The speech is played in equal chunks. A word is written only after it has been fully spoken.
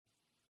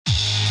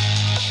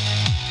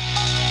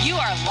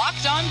are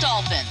Locked On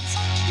Dolphins,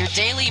 your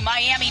daily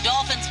Miami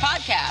Dolphins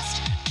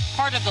podcast,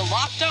 part of the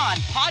Locked On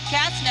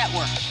Podcast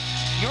Network,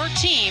 your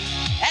team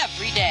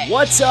every day.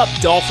 What's up,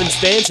 Dolphins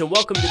fans, and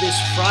welcome to this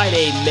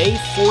Friday, May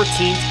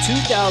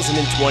 14th,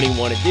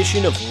 2021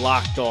 edition of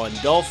Locked On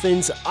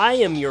Dolphins. I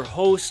am your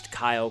host,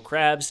 Kyle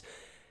Krabs,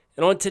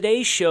 and on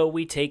today's show,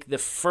 we take the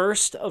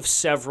first of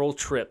several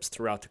trips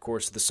throughout the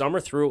course of the summer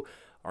through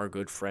our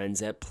good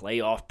friends at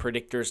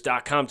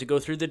PlayoffPredictors.com to go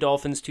through the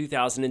Dolphins'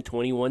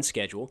 2021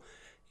 schedule.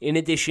 In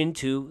addition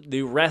to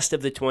the rest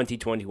of the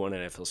 2021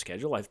 NFL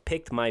schedule, I've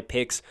picked my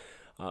picks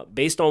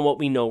based on what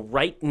we know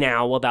right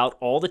now about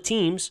all the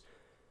teams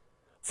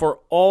for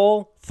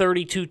all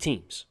 32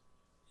 teams.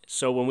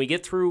 So when we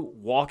get through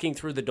walking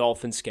through the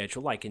Dolphins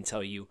schedule, I can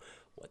tell you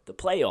what the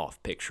playoff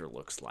picture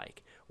looks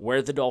like,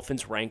 where the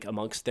Dolphins rank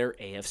amongst their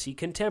AFC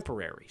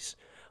contemporaries,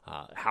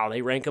 how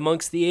they rank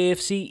amongst the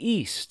AFC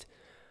East.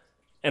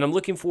 And I'm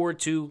looking forward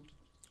to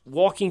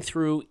walking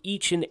through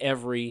each and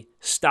every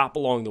stop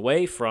along the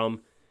way from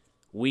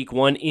Week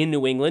 1 in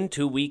New England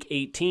to Week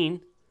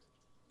 18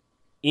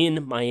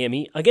 in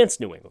Miami against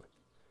New England.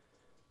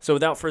 So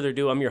without further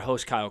ado, I'm your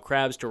host, Kyle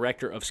Krabs,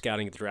 Director of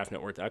Scouting at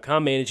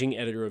theDraftNetwork.com, Managing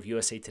Editor of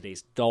USA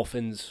Today's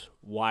Dolphins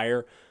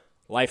Wire,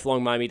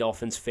 lifelong Miami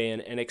Dolphins fan,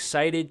 and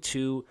excited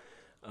to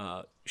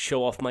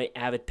show off my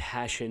avid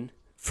passion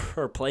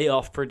for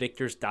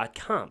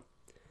PlayoffPredictors.com.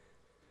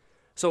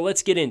 So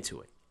let's get into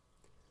it.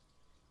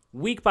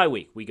 Week by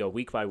week, we go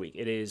week by week.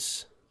 It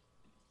is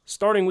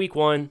starting Week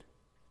 1,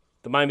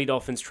 the Miami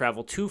Dolphins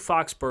travel to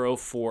Foxborough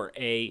for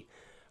a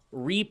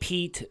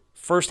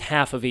first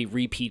half of a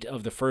repeat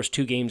of the first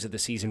two games of the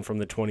season from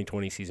the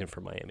 2020 season for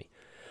Miami.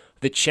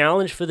 The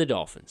challenge for the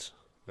Dolphins,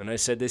 and I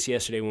said this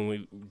yesterday when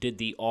we did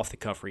the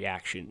off-the-cuff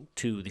reaction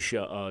to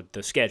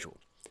the schedule,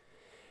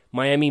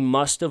 Miami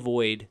must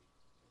avoid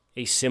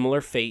a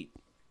similar fate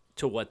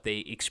to what they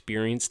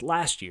experienced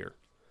last year,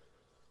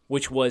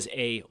 which was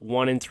a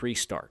 1-3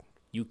 start.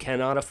 You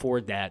cannot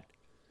afford that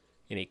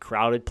in a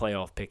crowded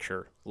playoff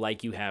picture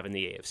like you have in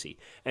the AFC.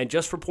 And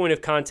just for point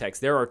of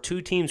context, there are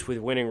two teams with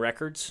winning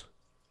records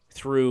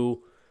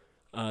through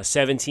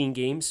 17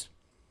 games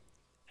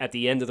at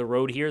the end of the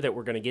road here that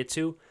we're going to get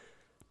to.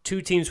 Two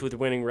teams with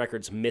winning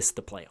records missed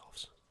the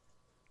playoffs.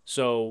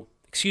 So,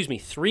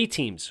 three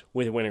teams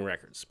with winning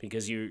records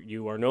because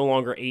you are no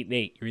longer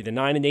 8-8. You're either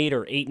 9-8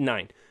 or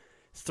 8-9.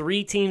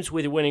 Three teams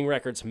with winning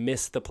records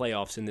missed the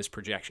playoffs in this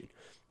projection.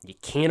 You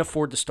can't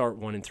afford to start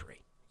 1-3.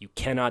 You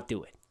cannot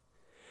do it.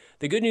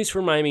 The good news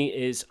for Miami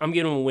is I'm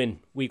giving them a win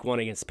Week 1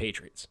 against the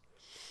Patriots.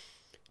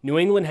 New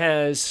England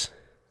has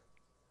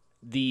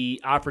the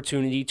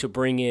opportunity to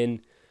bring in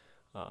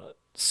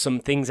some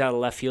things out of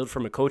left field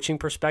from a coaching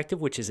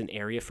perspective, which is an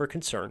area for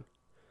concern.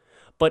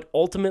 But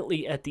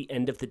ultimately, at the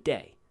end of the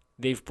day,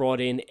 they've brought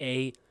in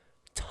a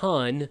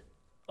ton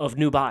of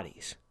new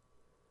bodies.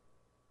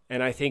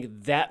 And I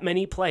think that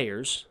many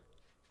players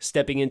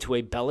stepping into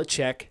a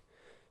Belichick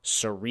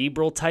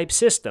cerebral type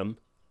system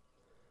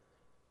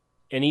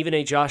and even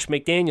a Josh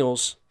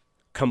McDaniels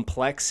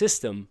complex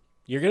system,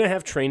 you're going to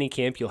have training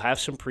camp, you'll have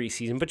some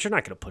preseason, but you're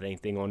not going to put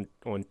anything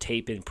on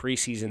tape in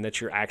preseason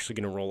that you're actually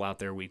going to roll out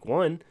there Week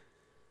 1.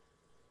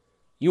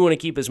 You want to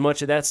keep as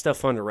much of that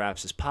stuff under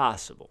wraps as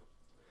possible.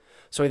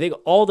 So I think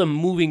all the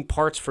moving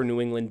parts for New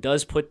England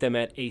does put them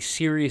at a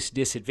serious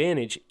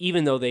disadvantage,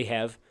 even though they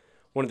have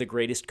one of the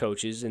greatest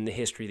coaches in the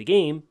history of the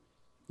game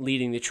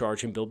leading the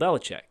charge in Bill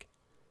Belichick.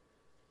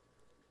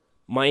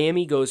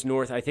 Miami goes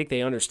north. I think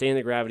they understand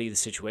the gravity of the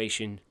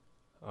situation.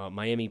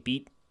 Miami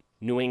beat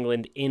New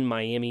England in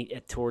Miami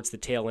towards the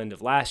tail end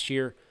of last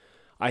year.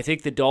 I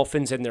think the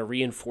Dolphins and their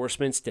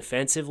reinforcements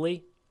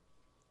defensively,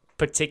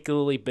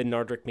 particularly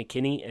Benardrick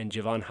McKinney and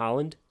Javon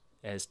Holland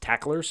as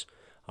tacklers,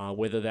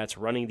 whether that's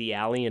running the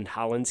alley in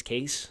Holland's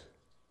case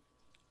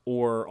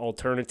or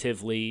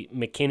alternatively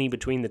McKinney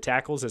between the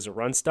tackles as a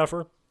run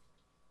stuffer,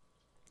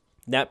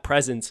 that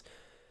presence,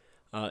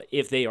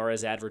 if they are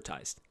as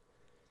advertised,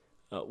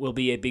 will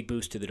be a big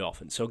boost to the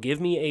Dolphins. So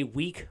give me a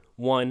Week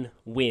 1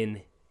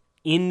 win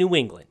in New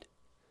England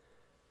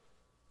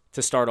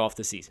to start off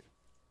the season.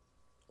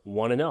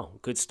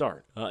 1-0, good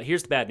start.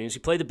 Here's the bad news.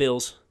 You play the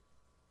Bills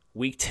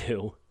Week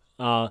 2.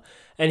 And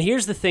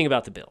here's the thing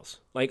about the Bills.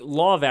 Like,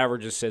 law of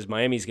averages says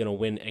Miami's going to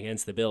win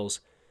against the Bills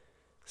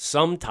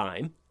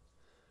sometime.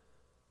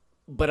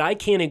 But I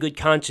can't in good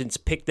conscience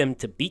pick them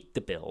to beat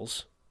the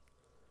Bills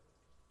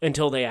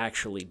until they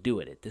actually do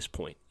it at this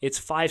point. It's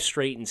 5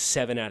 straight and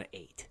 7 out of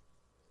 8.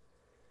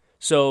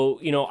 So,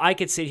 I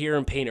could sit here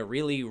and paint a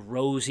really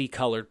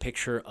rosy-colored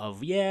picture of,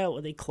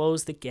 they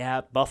closed the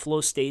gap,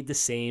 Buffalo stayed the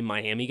same,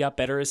 Miami got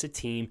better as a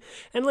team.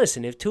 And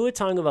listen, if Tua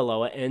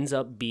Tagovailoa ends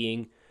up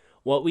being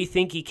what we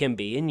think he can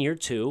be in year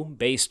 2,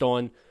 based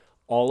on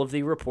all of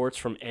the reports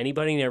from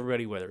anybody and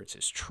everybody, whether it's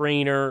his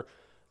trainer,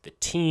 the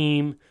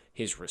team,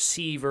 his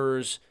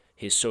receivers,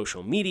 his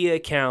social media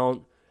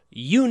account,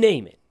 you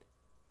name it.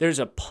 There's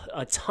a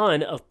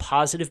ton of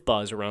positive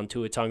buzz around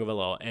Tua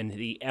Tagovailoa and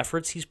the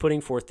efforts he's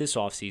putting forth this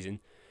offseason,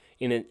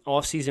 in an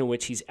offseason in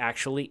which he's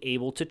actually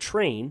able to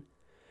train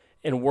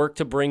and work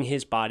to bring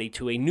his body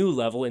to a new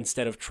level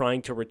instead of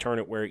trying to return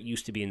it where it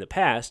used to be in the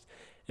past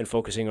and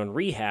focusing on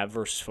rehab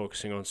versus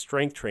focusing on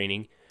strength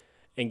training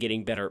and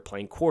getting better at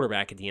playing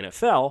quarterback at the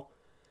NFL,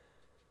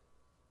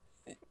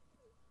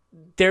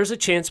 there's a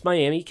chance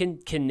Miami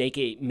can make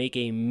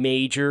a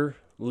major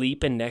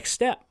leap and next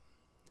step.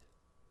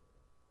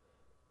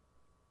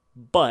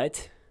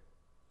 But,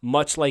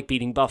 much like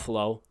beating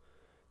Buffalo,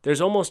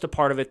 there's almost a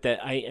part of it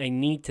that I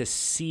need to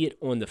see it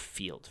on the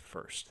field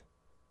first.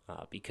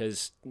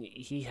 Because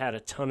he had a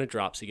ton of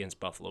drops against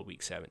Buffalo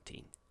Week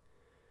 17.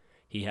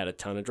 He had a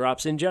ton of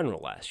drops in general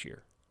last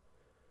year.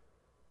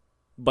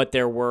 But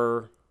there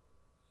were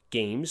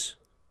games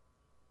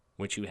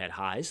which you had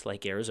highs,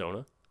 like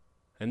Arizona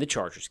and the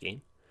Chargers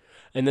game.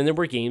 And then there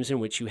were games in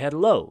which you had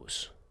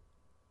lows.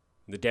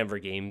 The Denver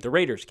game, the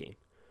Raiders game.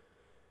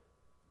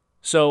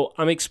 So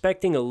I'm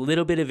expecting a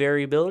little bit of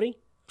variability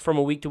from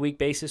a week-to-week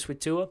basis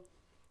with Tua.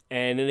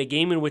 And in a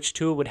game in which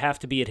Tua would have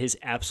to be at his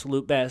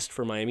absolute best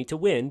for Miami to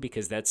win,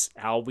 because that's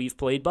how we've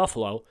played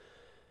Buffalo,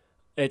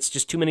 it's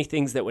just too many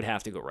things that would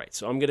have to go right.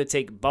 So I'm going to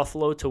take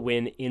Buffalo to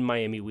win in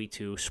Miami Week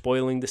 2,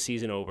 spoiling the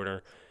season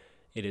opener.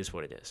 It is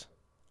what it is.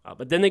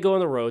 But then they go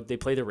on the road. They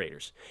play the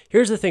Raiders.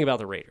 Here's the thing about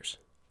the Raiders.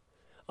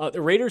 The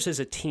Raiders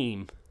as a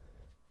team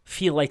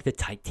feel like the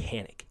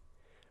Titanic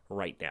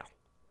right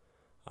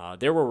now.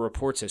 There were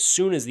reports as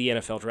soon as the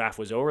NFL draft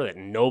was over that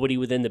nobody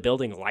within the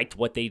building liked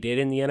what they did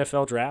in the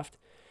NFL draft.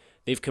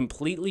 They've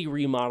completely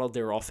remodeled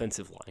their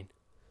offensive line.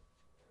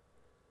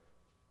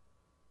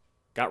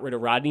 Got rid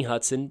of Rodney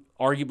Hudson,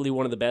 arguably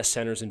one of the best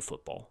centers in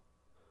football.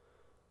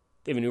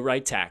 They have a new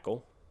right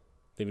tackle.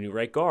 They have a new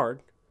right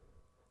guard.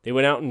 They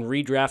went out and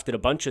redrafted a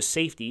bunch of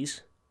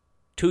safeties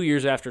 2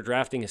 years after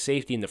drafting a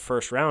safety in the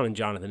first round in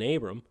Jonathan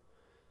Abram.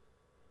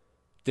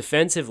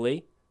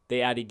 Defensively,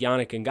 they added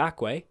Yannick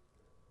Ngakoue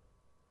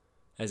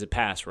as a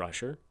pass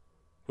rusher,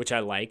 which I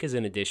like as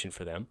an addition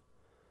for them.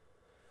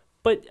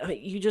 But I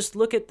mean, you just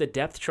look at the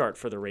depth chart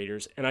for the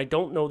Raiders, and I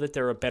don't know that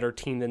they're a better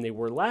team than they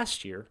were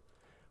last year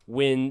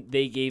when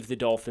they gave the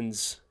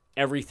Dolphins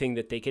everything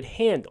that they could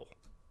handle.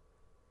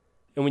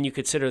 And when you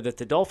consider that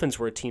the Dolphins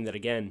were a team that,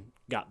 again,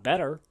 got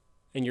better,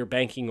 and you're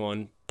banking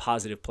on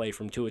positive play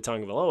from Tua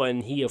Tagovailoa,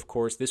 and he, of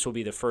course, this will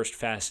be the first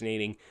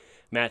fascinating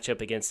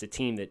matchup against a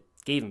team that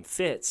gave him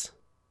fits.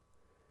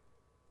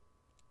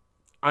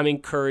 I'm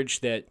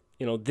encouraged that,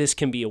 this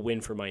can be a win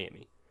for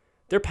Miami.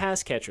 They're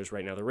pass catchers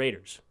right now, the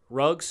Raiders.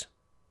 Ruggs,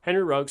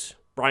 Henry Ruggs,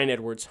 Bryan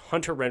Edwards,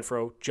 Hunter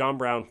Renfrow, John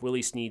Brown,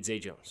 Willie Snead, Zay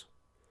Jones.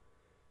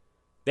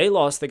 They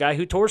lost the guy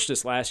who torched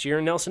us last year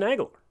in Nelson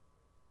Aguilar.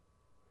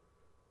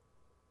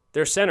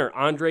 Their center,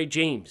 Andre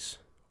James,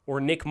 or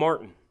Nick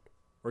Martin,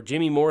 or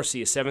Jimmy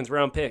Morrissey, a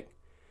 7th-round pick.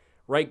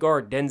 Right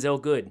guard,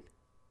 Denzel Good.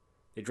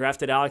 They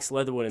drafted Alex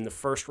Leatherwood in the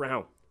first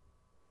round.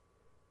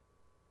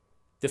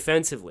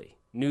 Defensively,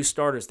 new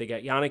starters. They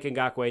got Yannick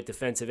Ngakoue at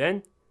defensive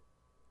end.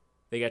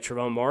 They got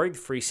Trevon Moehrig,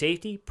 free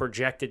safety,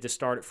 projected to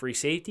start at free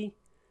safety.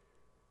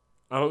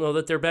 I don't know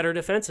that they're better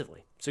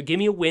defensively. So give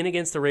me a win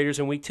against the Raiders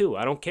in Week 2.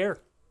 I don't care.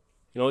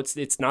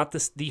 It's not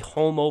the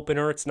home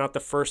opener. It's not the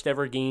first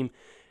ever game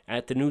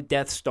at the new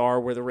Death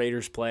Star where the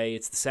Raiders play.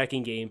 It's the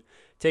second game.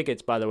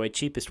 Tickets, by the way,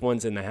 cheapest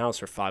ones in the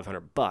house are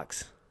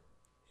 $500,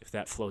 if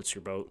that floats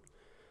your boat.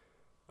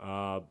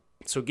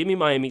 So give me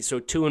Miami. So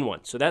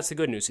 2-1. So that's the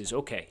good news is,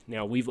 okay,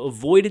 now we've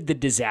avoided the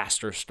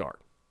disaster start.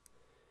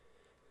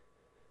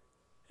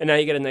 And now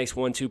you get a nice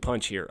 1-2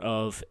 punch here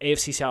of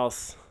AFC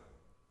South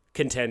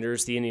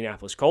contenders, the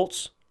Indianapolis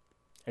Colts,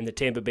 and the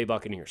Tampa Bay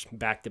Buccaneers,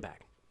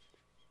 back-to-back.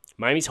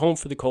 Miami's home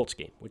for the Colts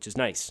game, which is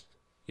nice.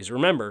 Because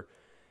remember,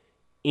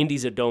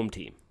 Indy's a dome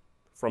team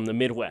from the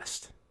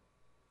Midwest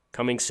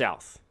coming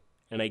south.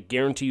 And I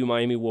guarantee you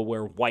Miami will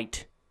wear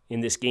white in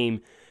this game,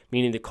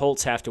 meaning the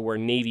Colts have to wear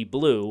navy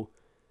blue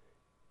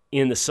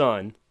in the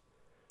sun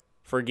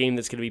for a game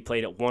that's going to be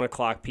played at 1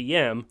 o'clock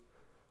p.m.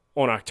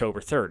 on October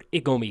 3rd.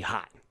 It's going to be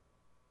hot.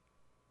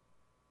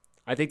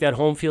 I think that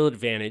home field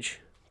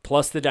advantage,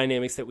 plus the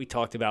dynamics that we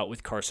talked about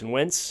with Carson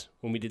Wentz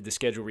when we did the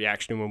schedule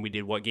reaction and when we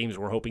did what games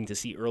we're hoping to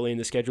see early in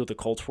the schedule, the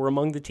Colts were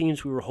among the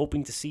teams we were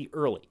hoping to see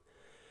early,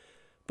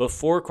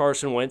 before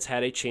Carson Wentz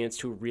had a chance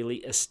to really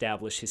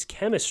establish his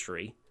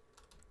chemistry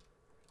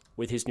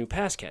with his new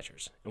pass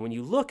catchers. And when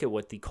you look at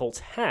what the Colts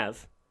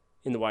have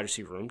in the wide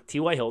receiver room,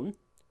 T.Y. Hilton,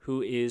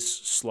 who is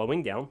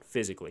slowing down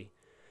physically,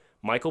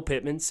 Michael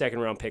Pittman,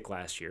 2nd-round pick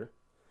last year,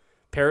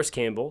 Paris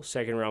Campbell,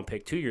 2nd-round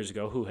pick 2 years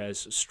ago, who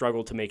has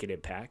struggled to make an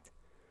impact,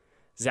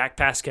 Zach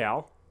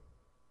Pascal,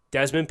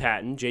 Desmond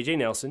Patton, J.J.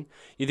 Nelson.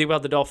 You think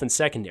about the Dolphins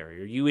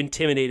secondary. Are you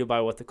intimidated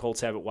by what the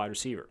Colts have at wide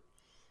receiver?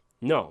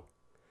 No.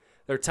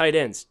 Their tight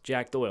ends,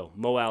 Jack Doyle,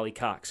 Mo Alley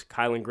Cox,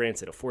 Kylan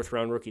Granson, a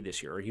 4th-round rookie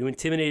this year. Are you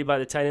intimidated by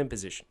the tight end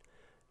position?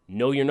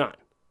 No, you're not.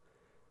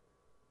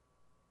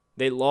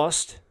 They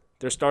lost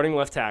their starting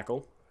left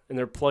tackle, and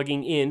they're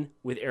plugging in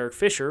with Eric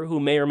Fisher, who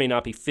may or may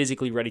not be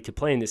physically ready to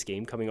play in this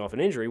game coming off an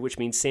injury, which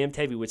means Sam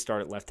Tevy would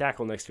start at left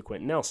tackle next to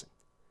Quentin Nelson.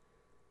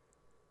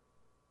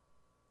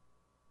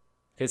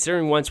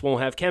 Considering Wentz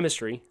won't have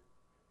chemistry,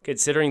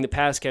 considering the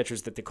pass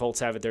catchers that the Colts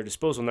have at their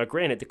disposal. Now,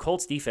 granted, the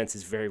Colts defense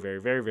is very, very,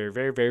 very, very,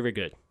 very, very, very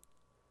good.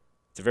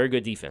 It's a very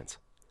good defense.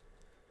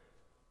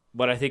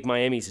 But I think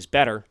Miami's is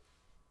better,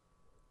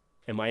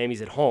 and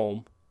Miami's at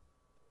home,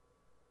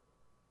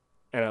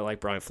 and I like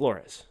Brian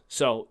Flores.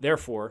 So,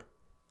 therefore,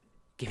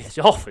 give me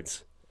the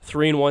Dolphins.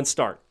 3-1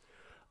 start.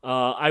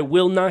 I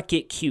will not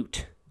get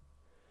cute.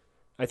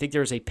 I think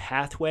there's a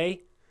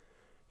pathway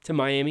to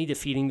Miami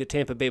defeating the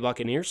Tampa Bay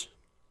Buccaneers.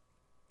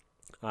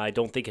 I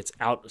don't think it's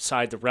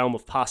outside the realm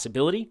of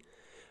possibility,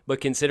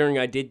 but considering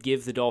I did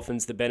give the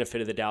Dolphins the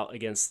benefit of the doubt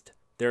against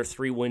their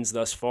 3 wins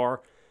thus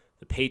far,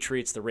 the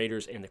Patriots, the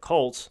Raiders, and the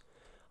Colts,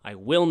 I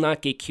will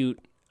not get cute.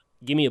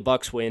 Give me a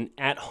Bucs win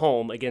at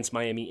home against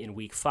Miami in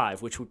Week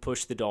 5, which would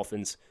push the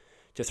Dolphins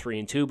to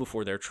 3-2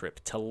 before their trip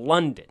to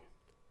London,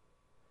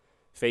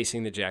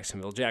 facing the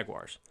Jacksonville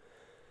Jaguars.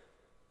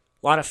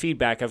 A lot of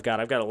feedback I've got.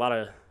 I've got a lot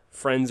of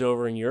friends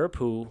over in Europe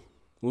who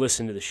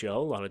listen to the show,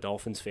 a lot of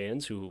Dolphins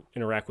fans who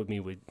interact with me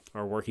with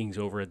our workings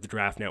over at the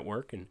Draft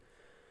Network. And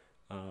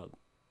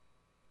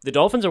the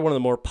Dolphins are one of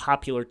the more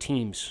popular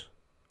teams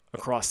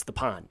across the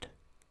pond.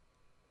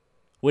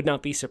 Would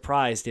not be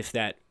surprised if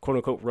that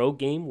quote-unquote road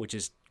game, which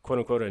is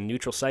quote-unquote a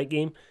neutral site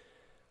game,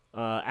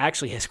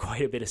 actually has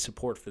quite a bit of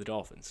support for the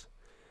Dolphins.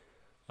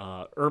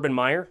 Urban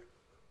Meyer,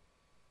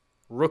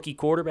 rookie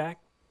quarterback,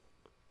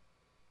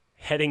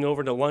 heading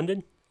over to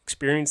London,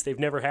 experience they've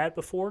never had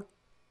before.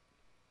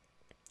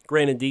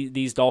 Granted,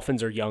 these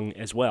Dolphins are young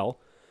as well,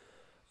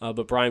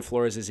 but Brian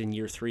Flores is in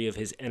year 3 of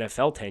his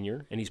NFL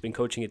tenure, and he's been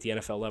coaching at the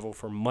NFL level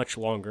for much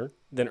longer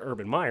than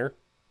Urban Meyer.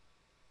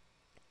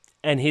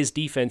 And his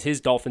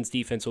Dolphins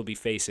defense will be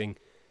facing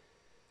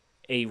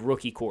a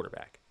rookie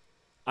quarterback.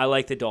 I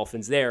like the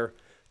Dolphins there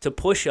to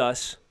push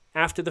us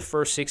after the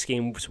first 6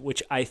 games,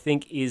 which I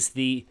think is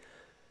the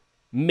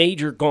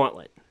major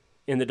gauntlet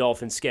in the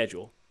Dolphins'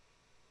 schedule,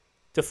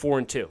 to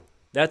 4-2.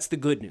 That's the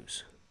good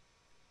news.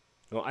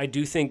 Well, I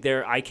do think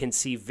I can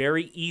see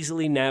very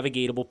easily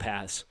navigatable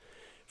paths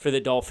for the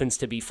Dolphins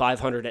to be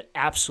 500 at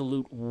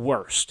absolute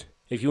worst.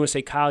 If you want to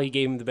say, Kyle, you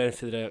gave them the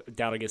benefit of the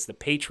doubt against the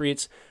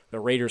Patriots, the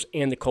Raiders,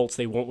 and the Colts,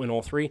 they won't win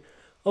all 3.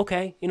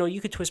 Okay,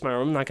 you could twist my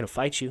arm. I'm not going to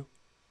fight you.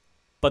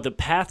 But the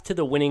path to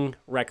the winning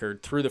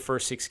record through the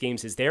first 6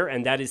 games is there,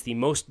 and that is the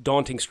most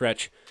daunting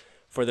stretch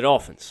for the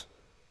Dolphins.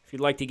 If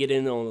you'd like to get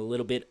in on a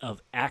little bit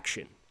of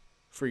action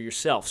for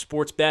yourself,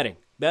 sports betting,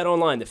 Bet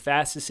Online, the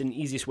fastest and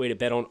easiest way to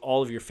bet on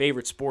all of your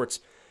favorite sports.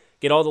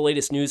 Get all the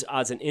latest news,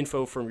 odds, and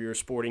info from your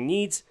sporting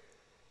needs,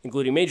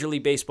 including Major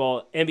League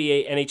Baseball,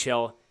 NBA,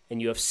 NHL, and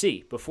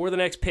UFC. Before the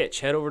next pitch,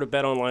 head over to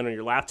Bet Online on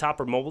your laptop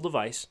or mobile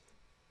device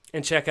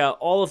and check out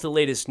all of the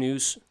latest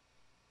news,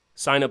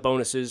 sign-up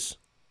bonuses,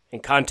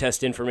 and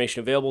contest information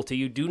available to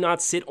you. Do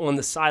not sit on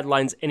the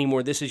sidelines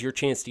anymore. This is your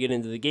chance to get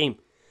into the game.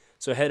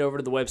 So head over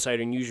to the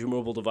website and use your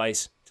mobile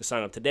device to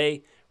sign up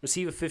today.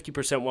 Receive a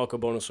 50% welcome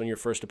bonus on your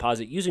first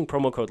deposit using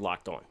promo code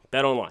LOCKEDON.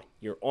 Bet Online,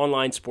 your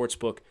online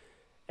sportsbook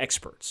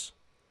experts.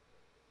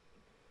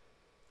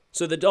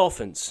 So the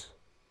Dolphins,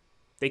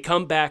 they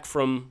come back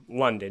from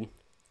London,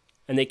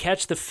 and they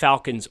catch the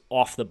Falcons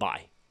off the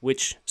bye,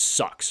 which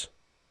sucks.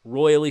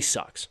 Royally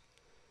sucks.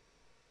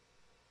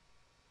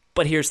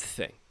 But here's the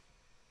thing.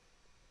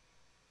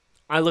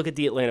 I look at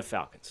the Atlanta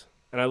Falcons,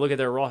 and I look at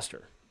their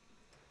roster.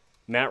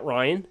 Matt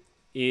Ryan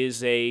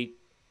is a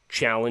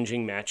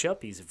challenging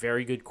matchup. He's a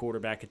very good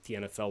quarterback at the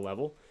NFL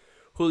level.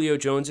 Julio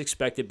Jones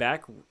expected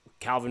back.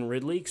 Calvin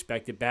Ridley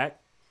expected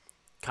back.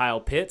 Kyle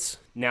Pitts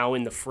now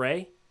in the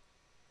fray.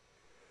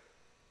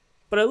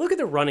 But I look at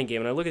the running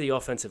game, and I look at the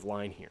offensive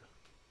line here.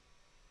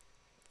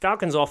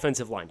 Falcons'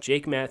 offensive line,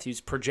 Jake Matthews,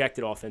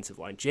 projected offensive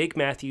line. Jake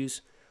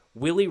Matthews,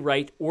 Willie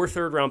Wright, or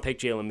third-round pick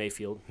Jalen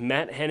Mayfield,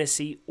 Matt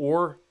Hennessy,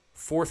 or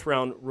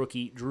fourth-round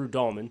rookie Drew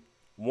Dahlman.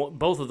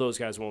 Both of those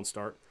guys won't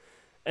start.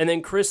 And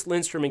then Chris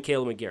Lindstrom and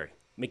Caleb McGarry.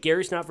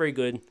 McGarry's not very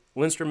good.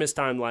 Lindstrom missed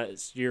time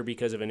last year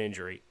because of an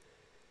injury.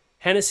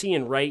 Hennessy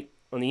and Wright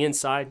on the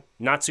inside,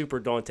 not super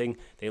daunting.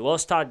 They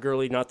lost Todd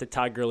Gurley, not that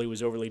Todd Gurley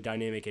was overly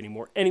dynamic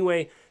anymore.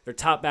 Anyway, their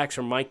top backs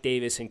are Mike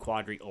Davis and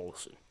Quadri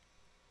Olson.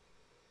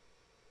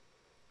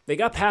 They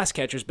got pass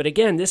catchers, but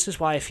again, this is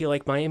why I feel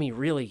like Miami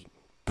really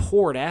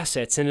poured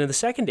assets into the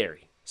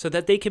secondary so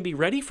that they can be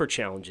ready for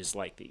challenges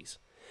like these.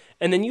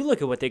 And then you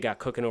look at what they got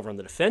cooking over on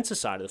the defensive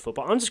side of the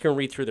football. I'm just going to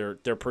read through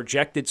their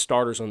projected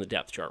starters on the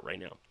depth chart right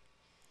now.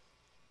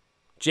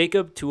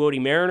 Jacob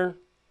Tuoti Mariner,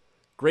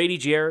 Grady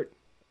Jarrett,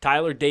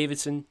 Tyler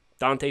Davidson,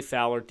 Dante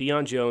Fowler,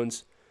 Deion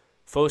Jones,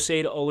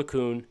 Fosaid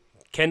Olakun,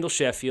 Kendall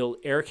Sheffield,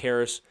 Eric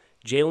Harris,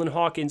 Jalen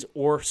Hawkins,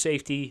 or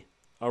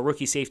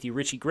rookie safety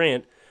Richie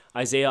Grant,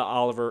 Isaiah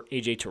Oliver,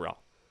 A.J. Terrell.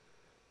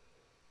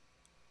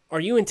 Are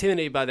you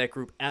intimidated by that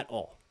group at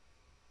all?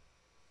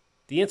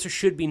 The answer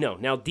should be no.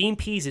 Now, Dean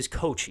Pease is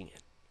coaching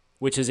it,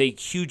 which is a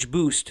huge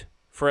boost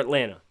for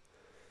Atlanta.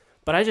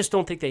 But I just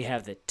don't think they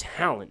have the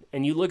talent.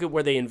 And you look at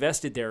where they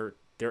invested their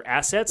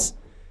assets,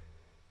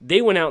 they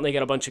went out and they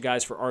got a bunch of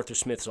guys for Arthur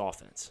Smith's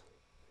offense.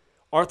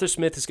 Arthur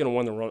Smith is going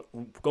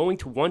to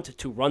want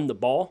to run the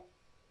ball,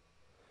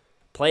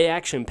 play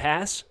action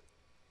pass,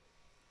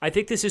 I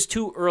think this is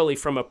too early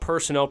from a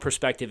personnel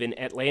perspective in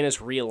Atlanta's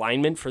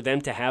realignment for them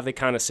to have the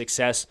kind of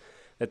success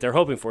that they're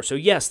hoping for. So,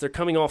 yes, they're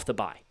coming off the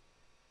bye.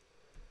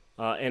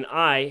 And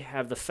I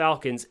have the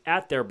Falcons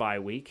at their bye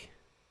week.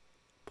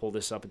 Pull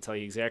this up and tell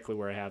you exactly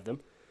where I have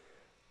them.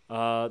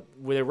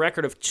 With a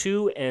record of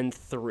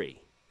 2-3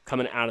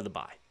 coming out of the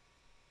bye.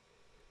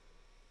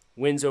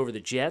 Wins over the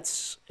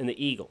Jets and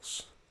the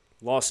Eagles.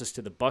 Losses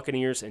to the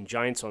Buccaneers and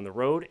Giants on the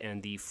road,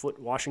 and the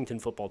Washington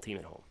football team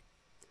at home.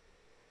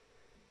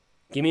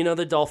 Give me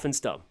another Dolphins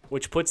dub,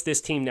 which puts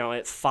this team now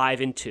at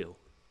 5-2,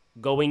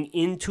 going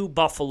into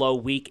Buffalo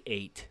Week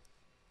 8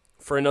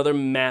 for another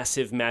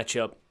massive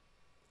matchup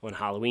on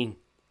Halloween.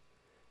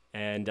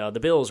 And the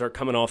Bills are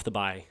coming off the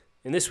bye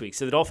in this week.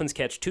 So the Dolphins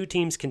catch two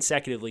teams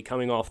consecutively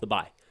coming off the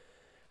bye.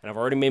 And I've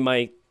already made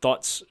my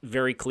thoughts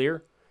very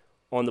clear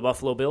on the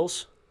Buffalo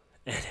Bills.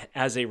 And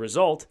as a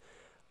result,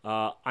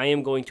 I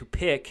am going to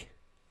pick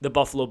the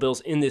Buffalo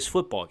Bills in this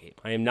football game.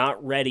 I am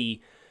not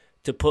ready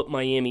to put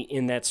Miami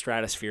in that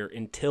stratosphere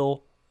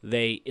until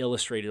they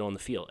illustrate it on the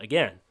field.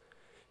 Again,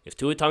 if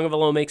Tua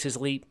Tagovailoa makes his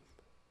leap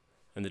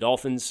and the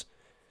Dolphins,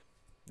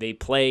 they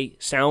play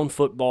sound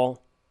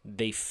football,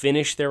 they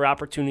finish their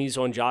opportunities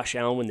on Josh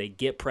Allen when they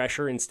get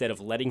pressure instead of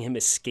letting him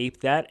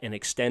escape that and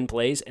extend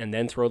plays and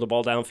then throw the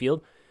ball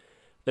downfield,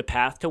 the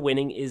path to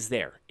winning is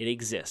there. It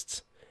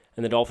exists.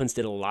 And the Dolphins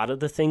did a lot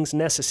of the things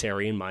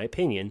necessary, in my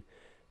opinion,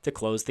 to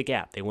close the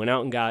gap. They went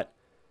out and got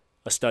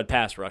a stud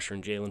pass rusher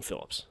in Jalen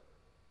Phillips.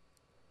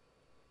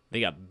 They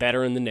got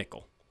better in the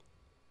nickel.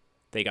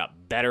 They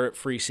got better at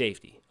free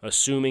safety,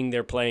 assuming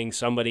they're playing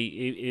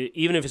somebody,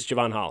 even if it's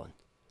Javon Holland.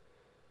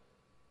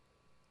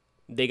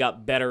 They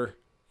got better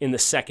in the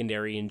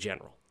secondary in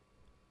general.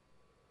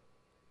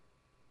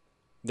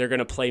 They're going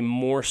to play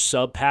more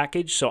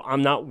sub-package, so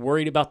I'm not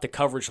worried about the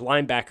coverage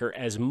linebacker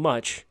as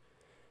much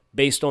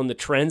based on the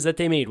trends that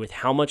they made with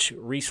how much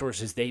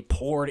resources they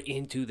poured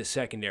into the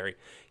secondary.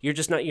 You're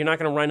not going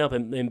to run up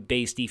in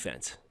base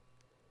defense.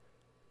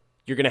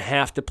 You're going to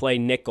have to play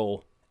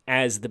nickel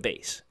as the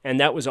base. And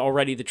that was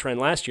already the trend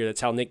last year.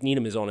 That's how Nick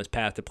Needham is on his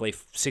path to play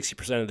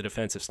 60% of the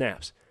defensive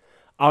snaps.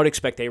 I would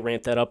expect they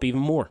ramp that up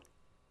even more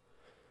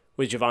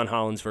with Javon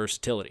Holland's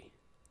versatility.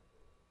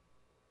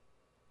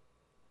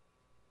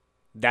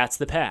 That's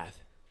the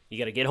path. You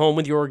got to get home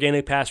with your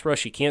organic pass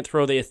rush. You can't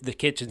throw the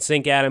kitchen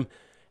sink at him.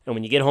 And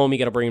when you get home, you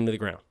got to bring him to the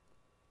ground.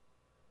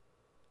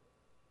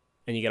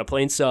 And you got to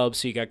play in subs,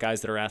 so you got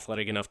guys that are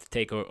athletic enough to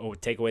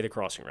take away the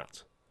crossing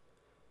routes.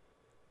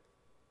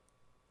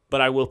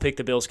 But I will pick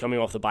the Bills coming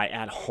off the bye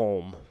at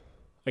home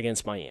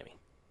against Miami.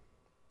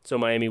 So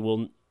Miami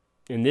will,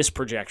 in this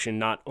projection,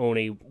 not own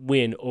a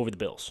win over the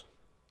Bills.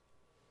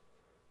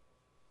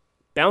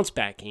 Bounce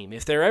back game,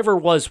 if there ever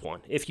was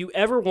one. If you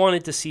ever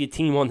wanted to see a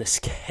team on the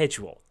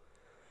schedule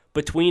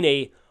between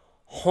a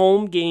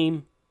home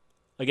game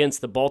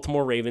against the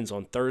Baltimore Ravens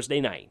on Thursday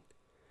night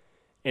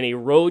and a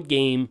road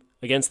game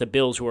against the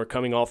Bills who are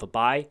coming off a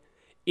bye,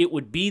 it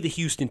would be the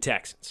Houston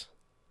Texans.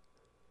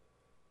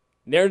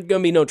 There's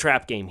going to be no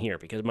trap game here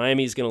because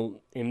Miami is going to,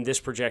 in this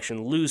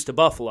projection, lose to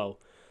Buffalo.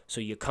 So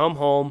you come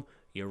home,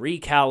 you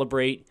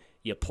recalibrate,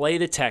 you play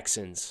the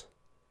Texans,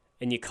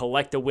 and you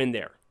collect a win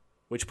there,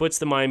 which puts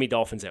the Miami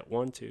Dolphins at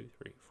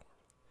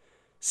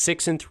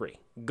 6-3,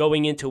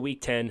 going into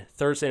Week 10,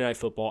 Thursday Night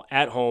Football,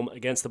 at home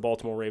against the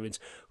Baltimore Ravens,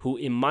 who,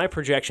 in my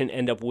projection,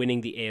 end up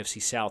winning the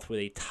AFC South with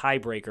a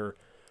tiebreaker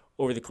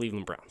over the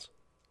Cleveland Browns.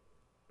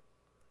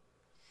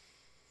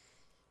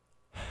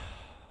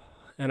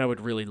 And I would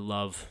really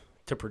love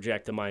to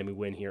project a Miami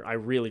win here. I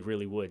really,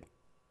 really would.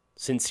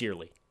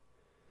 Sincerely.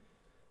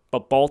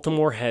 But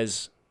Baltimore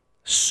has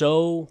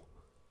so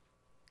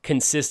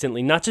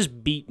consistently not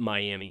just beat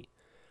Miami,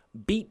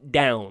 beat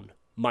down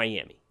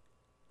Miami.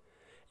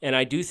 And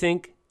I do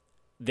think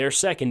their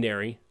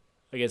secondary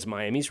against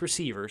Miami's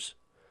receivers,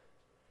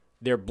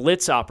 their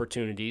blitz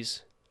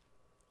opportunities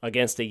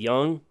against a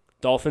young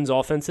Dolphins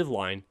offensive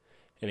line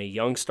and a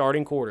young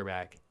starting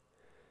quarterback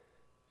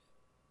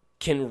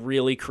can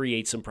really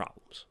create some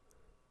problems.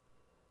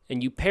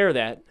 And you pair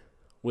that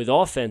with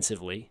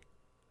offensively,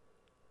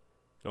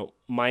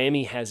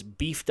 Miami has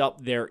beefed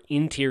up their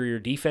interior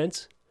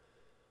defense,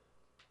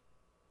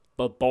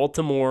 but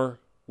Baltimore,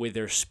 with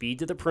their speed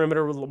to the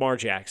perimeter with Lamar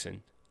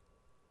Jackson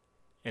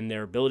and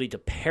their ability to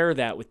pair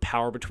that with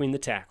power between the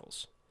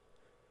tackles,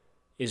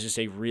 is just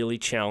a really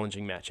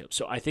challenging matchup.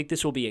 So I think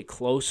this will be a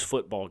close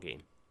football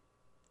game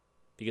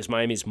because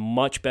Miami is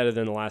much better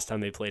than the last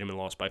time they played them and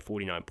lost by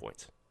 49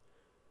 points.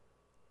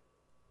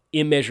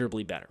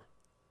 Immeasurably better.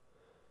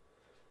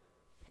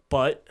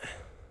 But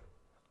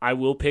I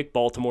will pick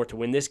Baltimore to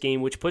win this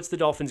game, which puts the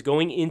Dolphins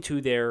going into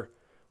their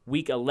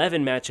Week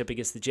 11 matchup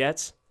against the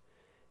Jets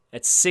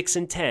at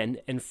 6-10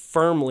 and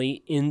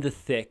firmly in the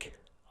thick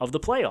of the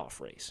playoff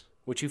race,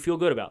 which you feel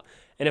good about.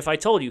 And if I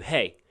told you,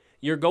 hey,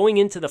 you're going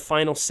into the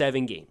final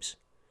 7 games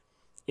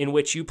in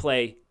which you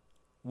play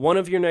one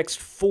of your next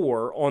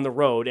 4 on the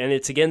road, and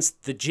it's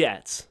against the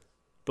Jets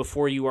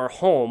before you are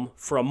home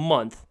for a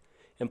month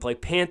and play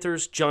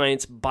Panthers,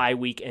 Giants, bye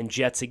week, and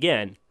Jets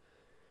again,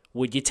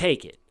 would you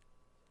take it?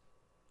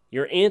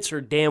 Your answer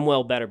damn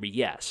well better be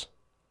yes.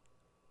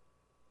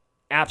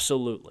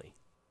 Absolutely.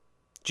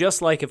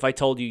 Just like if I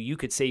told you you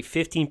could save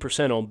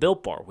 15% on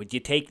Built Bar, would you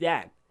take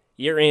that?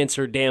 Your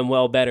answer damn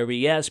well better be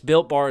yes.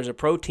 Built Bar is a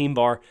protein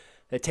bar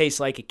that tastes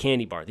like a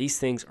candy bar. These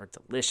things are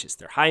delicious.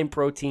 They're high in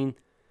protein,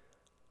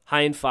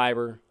 high in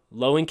fiber,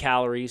 low in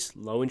calories,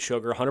 low in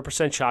sugar,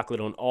 100%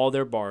 chocolate on all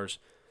their bars.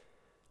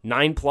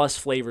 9+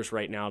 flavors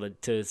right now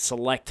to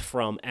select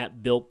from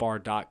at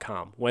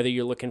BuiltBar.com. Whether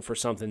you're looking for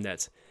something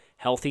that's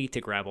healthy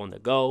to grab on the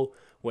go,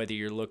 whether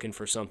you're looking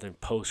for something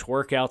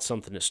post-workout,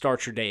 something to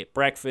start your day at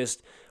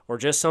breakfast, or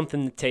just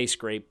something that tastes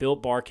great,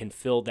 Built Bar can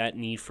fill that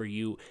need for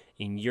you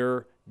in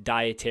your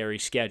dietary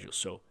schedule.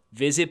 So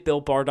visit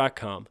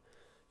BuiltBar.com,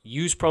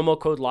 use promo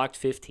code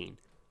LOCKED15,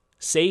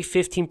 save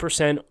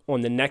 15%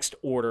 on the next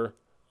order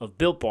of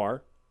Built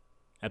Bar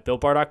at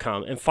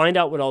BuiltBar.com, and find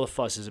out what all the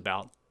fuss is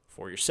about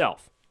for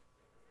yourself.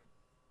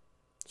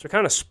 So I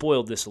kind of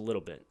spoiled this a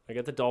little bit. I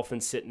got the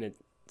Dolphins sitting at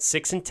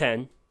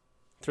 6-10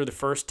 through the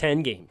first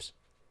 10 games,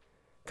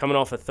 coming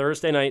off a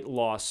Thursday night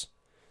loss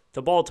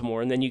to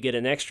Baltimore, and then you get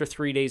an extra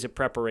 3 days of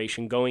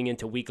preparation going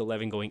into Week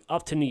 11, going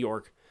up to New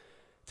York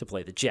to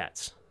play the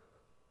Jets.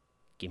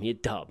 Give me a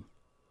dub.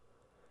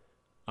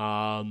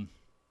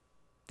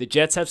 The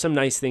Jets have some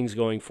nice things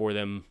going for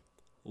them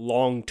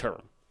long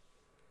term.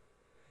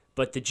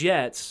 But the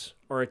Jets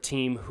are a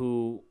team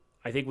who,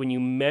 I think when you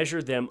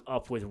measure them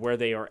up with where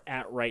they are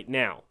at right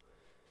now,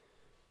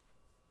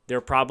 they're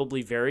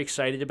probably very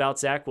excited about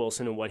Zach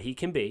Wilson and what he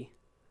can be.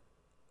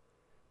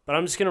 But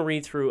I'm just going to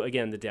read through,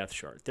 again, the depth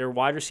chart. Their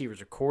wide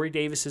receivers are Corey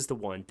Davis is the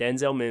one,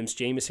 Denzel Mims,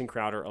 Jamison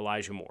Crowder,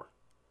 Elijah Moore,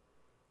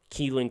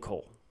 Keelan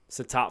Cole. It's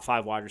the top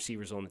 5 wide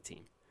receivers on the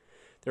team.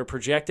 Their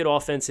projected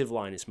offensive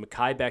line is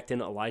Mekhi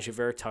Becton, Elijah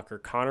Vera Tucker,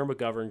 Connor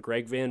McGovern,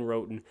 Greg Van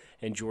Roten,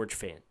 and George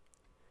Fant.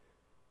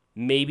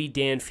 Maybe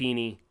Dan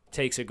Feeney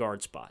takes a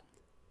guard spot.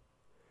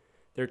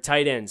 Their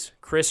tight ends,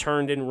 Chris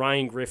Herndon,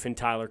 Ryan Griffin,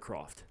 Tyler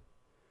Kroft.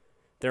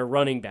 Their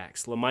running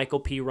backs,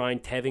 LaMichael P. Ryan,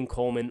 Tevin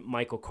Coleman,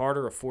 Michael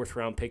Carter, a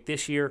 4th-round pick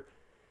this year,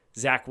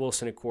 Zach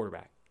Wilson, a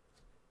quarterback.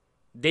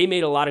 They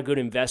made a lot of good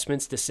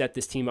investments to set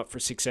this team up for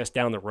success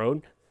down the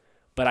road,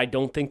 but I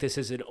don't think this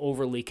is an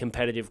overly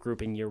competitive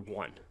group in year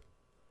one.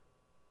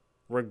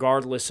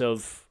 Regardless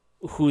of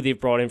who they've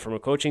brought in from a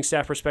coaching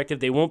staff perspective,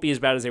 they won't be as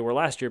bad as they were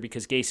last year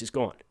because Gase is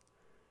gone.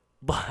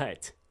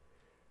 But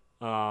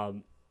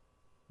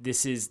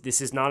this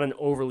is not an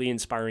overly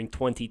inspiring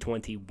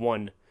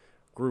 2021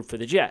 group for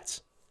the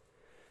Jets.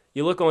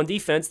 You look on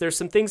defense, there's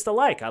some things to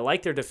like. I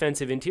like their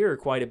defensive interior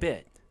quite a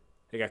bit.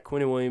 They got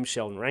Quinnen Williams,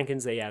 Sheldon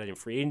Rankins. They added in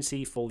free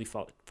agency, Foley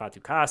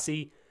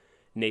Fatukasi,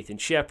 Nathan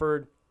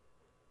Shepard.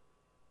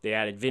 They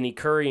added Vinny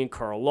Curry and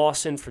Carl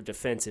Lawson for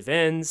defensive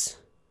ends.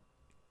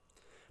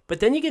 But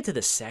then you get to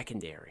the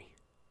secondary.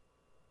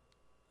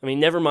 I mean,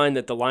 never mind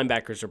that the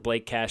linebackers are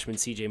Blake Cashman,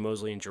 C.J.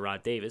 Mosley, and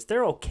Jarrad Davis.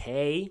 They're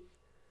okay.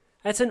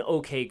 That's an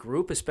okay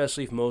group,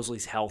 especially if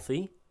Mosley's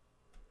healthy.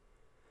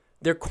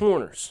 Their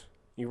corners.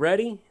 You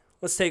ready?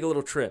 Let's take a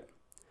little trip.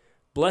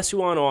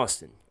 Blessuan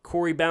Austin,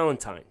 Corey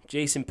Ballantyne,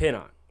 Jason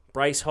Pinnock,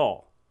 Bryce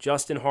Hall,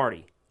 Justin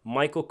Hardy,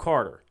 Michael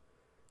Carter,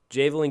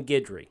 Javelin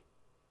Guidry,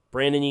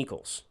 Brandon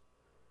Echols,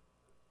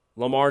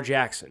 Lamar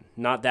Jackson.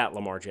 Not that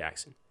Lamar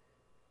Jackson.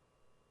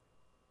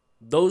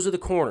 Those are the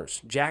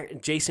corners.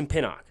 Jason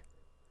Pinnock.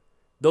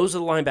 Those are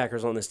the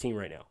linebackers on this team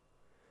right now.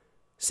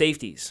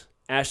 Safeties.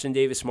 Ashton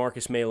Davis,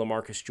 Marcus May,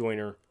 LaMarcus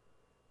Joyner,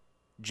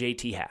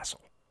 JT Hassel.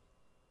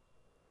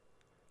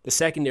 The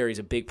secondary is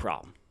a big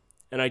problem.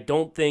 And I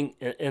don't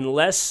think,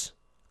 unless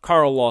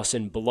Carl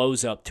Lawson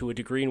blows up to a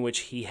degree in which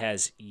he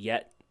has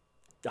yet,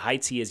 the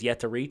heights he has yet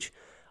to reach,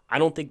 I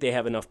don't think they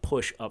have enough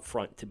push up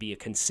front to be a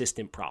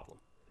consistent problem.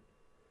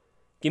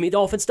 Give me a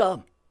Dolphins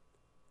dub.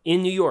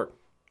 In New York,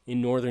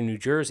 in northern New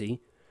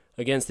Jersey,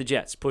 against the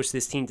Jets. Push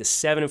this team to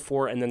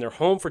 7-4, and then they're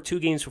home for 2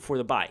 games before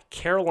the bye.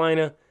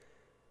 Carolina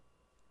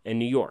and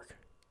New York.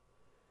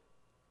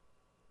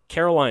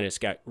 Carolina's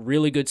got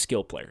really good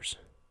skill players.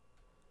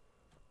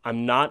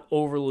 I'm not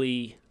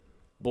overly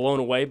blown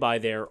away by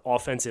their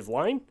offensive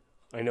line.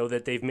 I know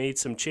that they've made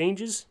some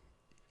changes.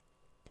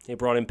 They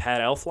brought in Pat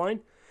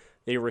Elflein.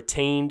 They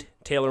retained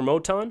Taylor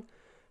Moton.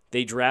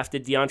 They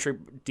drafted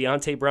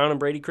Deontay Brown and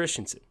Brady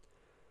Christensen.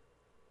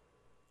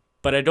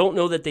 But I don't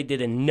know that they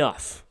did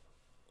enough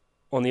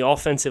on the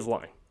offensive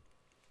line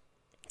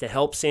to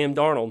help Sam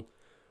Darnold,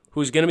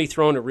 who's going to be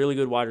throwing to really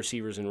good wide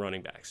receivers and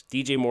running backs.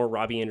 DJ Moore,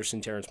 Robbie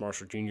Anderson, Terrence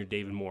Marshall Jr.,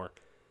 David Moore.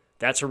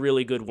 That's a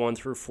really good 1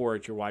 through 4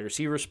 at your wide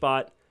receiver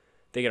spot.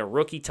 They got a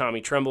rookie,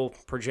 Tommy Tremble,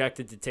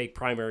 projected to take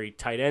primary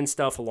tight end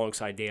stuff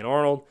alongside Dan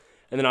Arnold.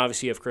 And then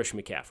obviously you have Christian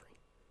McCaffrey.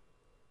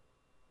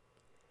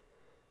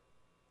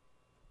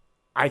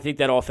 I think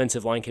that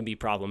offensive line can be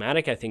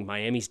problematic. I think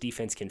Miami's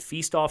defense can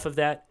feast off of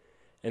that.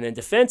 And then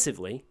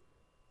defensively,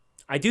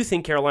 I do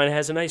think Carolina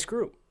has a nice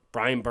group.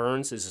 Brian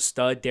Burns is a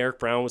stud. Derek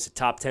Brown was a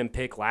top 10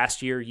 pick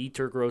last year.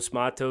 Yetur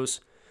Gross-Matos,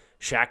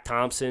 Shaq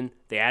Thompson.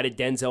 They added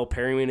Denzel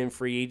Perryman in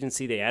free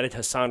agency. They added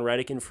Hassan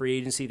Reddick in free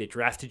agency. They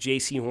drafted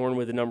J.C. Horn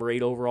with a number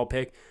 8 overall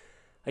pick.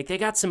 Like, they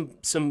got some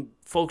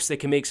folks that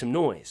can make some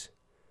noise.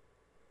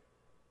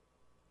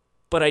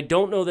 But I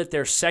don't know that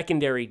their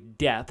secondary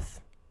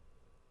depth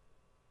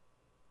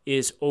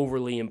is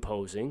overly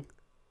imposing.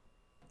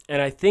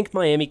 And I think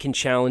Miami can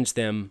challenge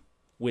them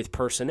with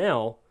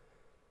personnel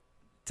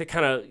to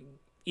kind of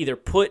either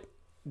put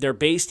their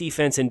base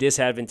defense in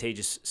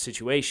disadvantageous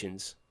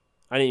situations.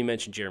 I didn't even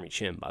mention Jeremy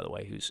Chin, by the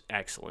way, who's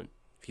excellent.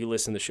 If you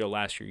listened to the show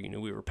last year, you know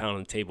we were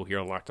pounding the table here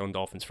on Locked On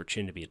Dolphins for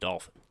Chin to be a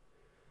Dolphin.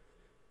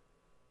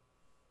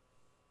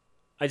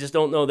 I just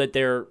don't know that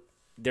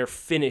they're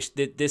finished.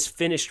 That this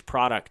finished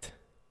product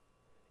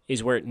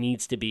is where it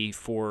needs to be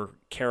for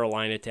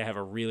Carolina to have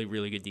a really,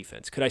 really good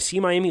defense. Could I see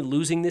Miami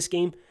losing this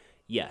game?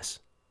 Yes.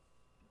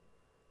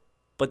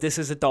 But this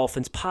is a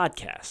Dolphins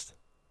podcast.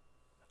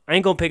 I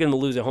ain't going to pick them to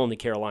lose at home to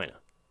Carolina.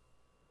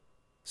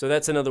 So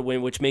that's another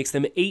win, which makes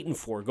them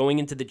 8-4 going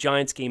into the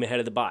Giants game ahead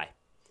of the bye.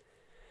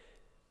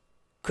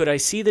 Could I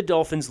see the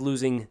Dolphins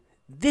losing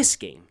this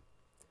game?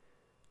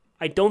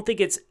 I don't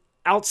think it's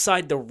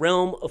outside the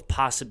realm of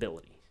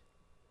possibility.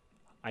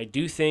 I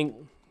do think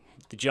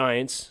the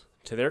Giants,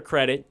 to their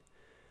credit,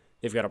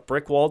 they've got a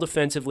brick wall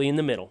defensively in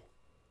the middle.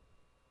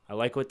 I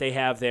like what they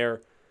have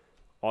there.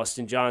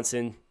 Austin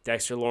Johnson,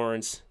 Dexter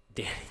Lawrence,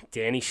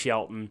 Danny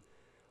Shelton,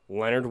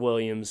 Leonard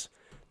Williams.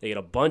 They got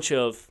a bunch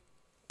of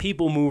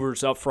people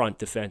movers up front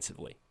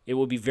defensively. It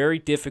will be very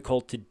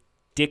difficult to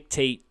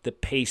dictate the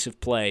pace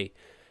of play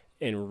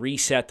and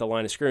reset the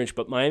line of scrimmage,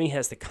 but Miami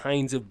has the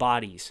kinds of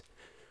bodies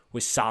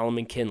with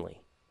Solomon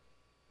Kinley,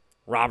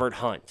 Robert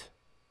Hunt,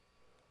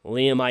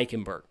 Liam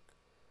Eichenberg,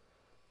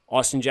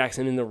 Austin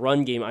Jackson in the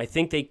run game. I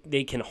think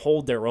they can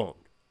hold their own.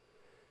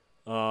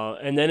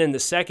 And then in the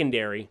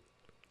secondary,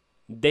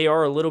 they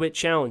are a little bit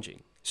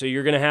challenging. So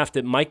you're going to have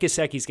to, Mike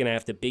Gesicki's going to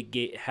have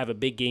to have a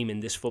big game in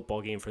this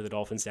football game for the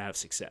Dolphins to have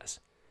success.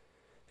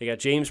 They got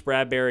James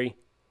Bradbury,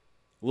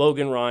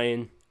 Logan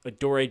Ryan,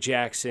 Adoree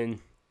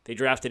Jackson. They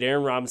drafted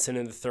Aaron Robinson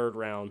in the 3rd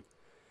round.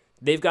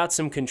 They've got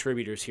some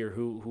contributors here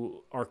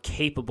who are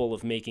capable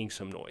of making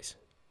some noise.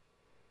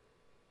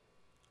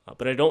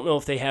 But I don't know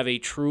if they have a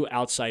true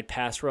outside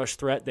pass rush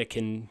threat that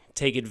can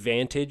take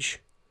advantage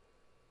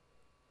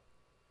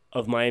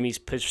of Miami's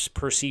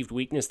perceived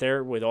weakness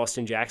there with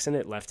Austin Jackson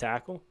at left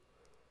tackle,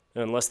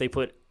 unless they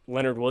put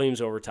Leonard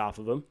Williams over top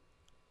of him.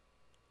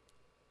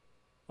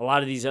 A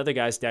lot of these other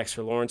guys,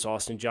 Dexter Lawrence,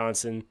 Austin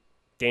Johnson,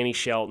 Danny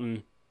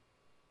Shelton,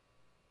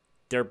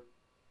 they're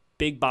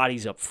big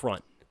bodies up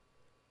front.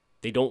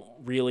 They don't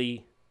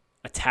really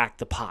attack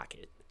the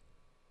pocket.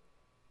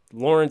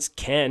 Lawrence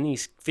can,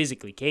 he's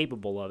physically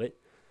capable of it,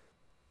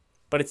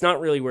 but it's not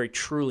really where he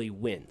truly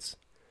wins.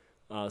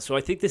 So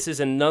I think this is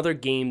another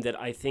game that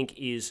I think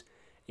is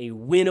a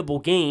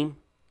winnable game,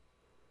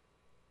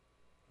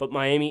 but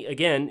Miami,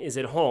 again, is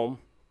at home.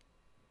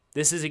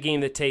 This is a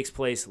game that takes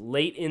place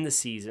late in the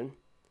season.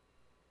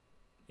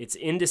 It's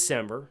in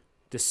December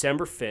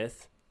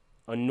 5th.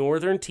 A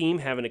northern team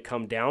having to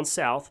come down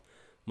south.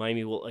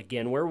 Miami will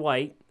again wear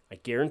white, I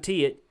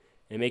guarantee it,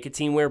 and make a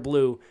team wear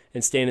blue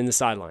and stand in the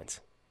sidelines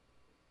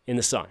in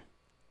the sun.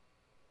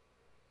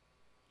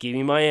 Give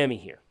me Miami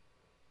here,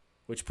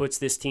 which puts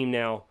this team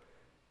now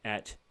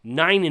at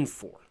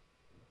 9-4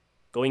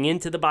 going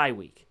into the bye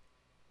week.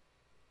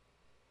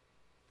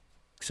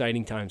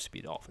 Exciting times to be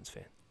a Dolphins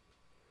fan.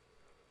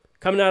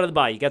 Coming out of the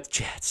bye, you got the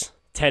Jets,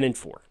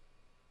 10-4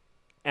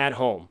 at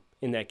home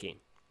in that game,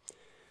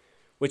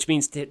 which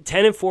means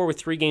 10-4 with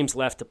 3 games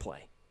left to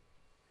play.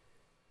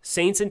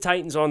 Saints and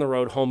Titans on the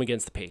road, home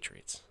against the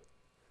Patriots.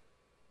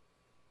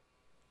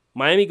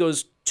 Miami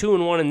goes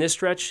 2-1 in this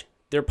stretch.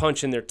 They're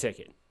punching their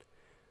ticket.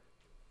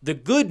 The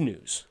good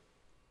news,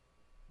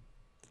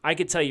 I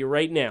could tell you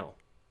right now,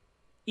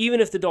 even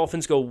if the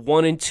Dolphins go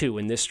 1-2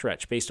 in this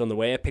stretch, based on the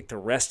way I picked the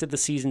rest of the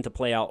season to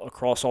play out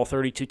across all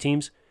 32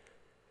 teams,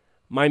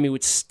 Miami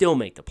would still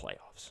make the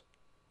playoffs.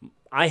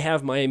 I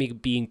have Miami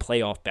being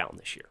playoff bound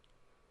this year.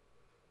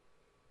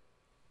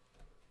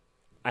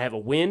 I have a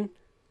win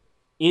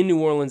in New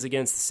Orleans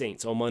against the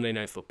Saints on Monday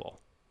Night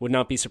Football. Would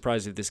not be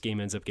surprised if this game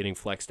ends up getting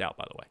flexed out,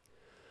 by the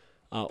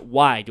way.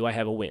 Why do I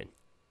have a win?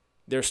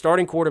 Their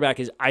starting quarterback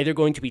is either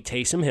going to be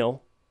Taysom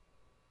Hill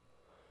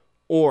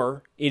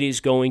or it is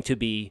going to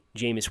be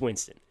Jameis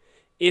Winston.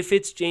 If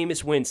it's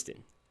Jameis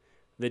Winston,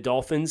 the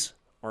Dolphins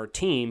are a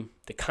team,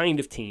 the kind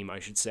of team, I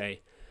should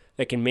say,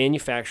 that can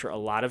manufacture a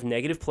lot of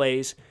negative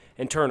plays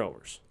and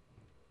turnovers.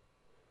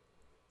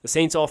 The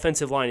Saints'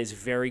 offensive line is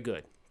very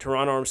good.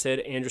 Teron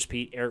Armstead, Andrus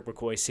Peat, Eric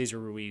McCoy, Cesar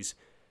Ruiz,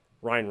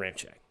 Ryan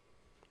Ramczyk.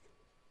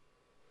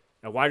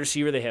 At wide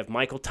receiver, they have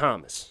Michael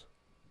Thomas.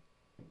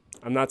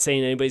 I'm not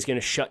saying anybody's going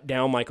to shut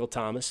down Michael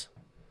Thomas,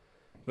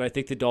 but I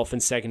think the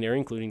Dolphins' secondary,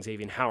 including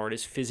Xavier Howard,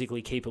 is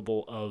physically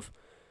capable of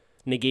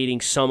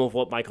negating some of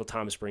what Michael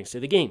Thomas brings to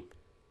the game.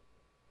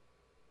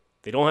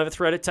 They don't have a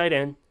threat at tight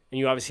end, and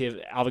you obviously have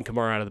Alvin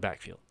Kamara out of the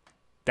backfield.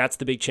 That's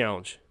the big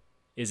challenge,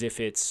 is if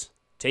it's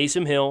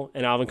Taysom Hill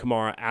and Alvin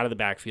Kamara out of the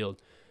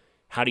backfield,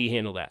 how do you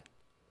handle that?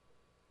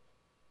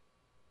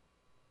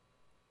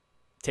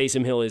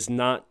 Taysom Hill is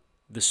not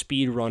the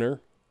speed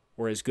runner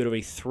or as good of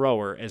a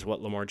thrower as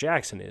what Lamar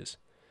Jackson is.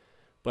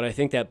 But I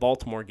think that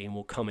Baltimore game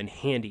will come in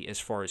handy as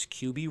far as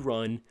QB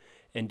run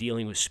and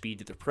dealing with speed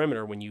to the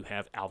perimeter when you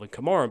have Alvin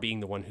Kamara being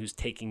the one who's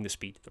taking the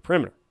speed to the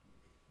perimeter.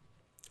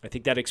 I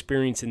think that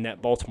experience in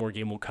that Baltimore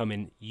game will come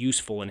in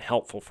useful and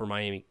helpful for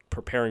Miami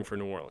preparing for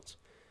New Orleans.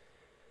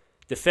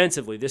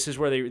 Defensively, this is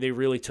where they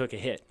really took a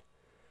hit.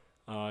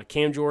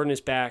 Cam Jordan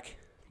is back.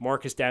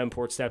 Marcus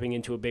Davenport stepping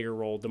into a bigger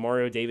role.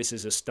 Demario Davis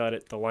is a stud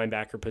at the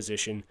linebacker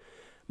position.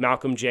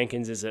 Malcolm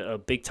Jenkins is a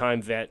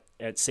big-time vet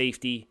at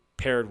safety,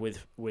 paired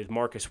with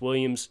Marcus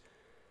Williams.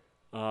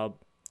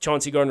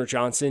 Chauncey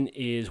Gardner-Johnson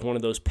is one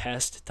of those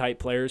pest-type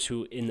players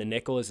who, in the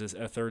nickel as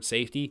a third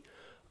safety,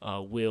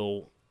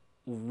 will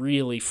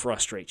really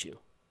frustrate you.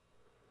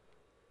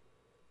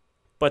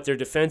 But their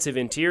defensive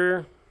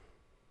interior,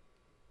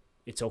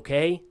 it's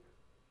okay.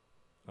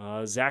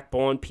 Zach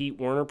Baun, Pete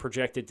Werner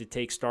projected to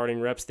take starting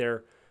reps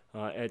there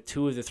at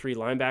 2 of the 3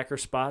 linebacker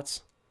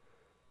spots.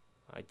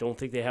 I don't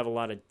think they have a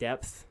lot of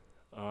depth.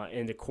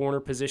 In the corner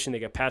position, they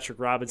got Patrick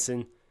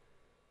Robinson,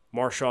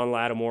 Marshawn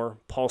Lattimore,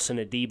 Paulson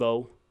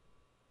Adebo,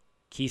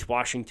 Keith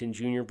Washington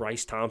Jr.,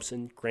 Bryce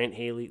Thompson, Grant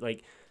Haley.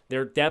 Like,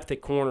 their depth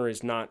at corner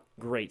is not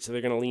great, so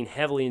they're going to lean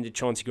heavily into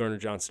Chauncey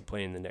Gardner-Johnson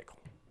playing the nickel.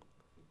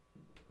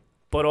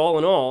 But all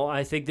in all,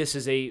 I think this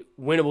is a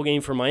winnable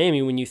game for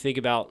Miami when you think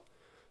about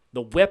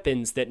the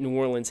weapons that New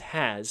Orleans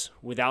has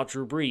without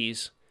Drew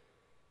Brees.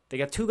 They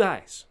got 2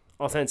 guys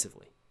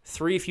offensively.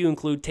 3 if you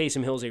include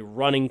Taysom Hill as a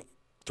running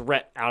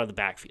threat out of the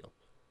backfield.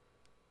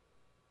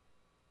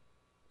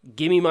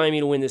 Give me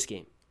Miami to win this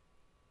game.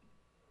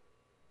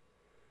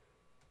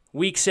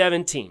 Week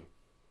 17.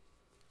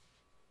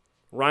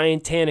 Ryan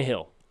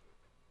Tannehill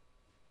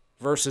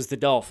versus the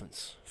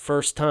Dolphins.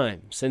 First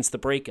time since the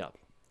breakup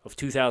of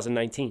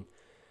 2019.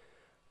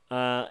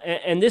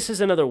 And this is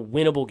another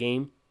winnable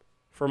game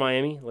for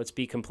Miami. Let's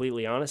be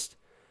completely honest.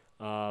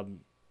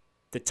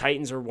 The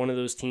Titans are one of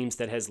those teams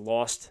that has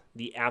lost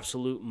the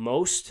absolute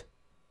most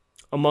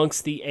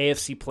amongst the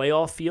AFC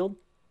playoff field.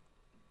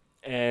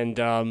 And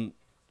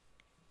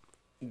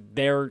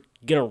they're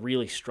going to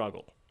really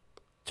struggle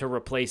to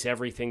replace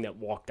everything that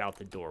walked out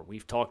the door.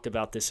 We've talked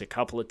about this a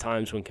couple of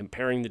times when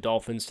comparing the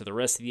Dolphins to the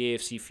rest of the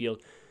AFC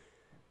field.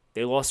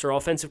 They lost their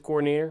offensive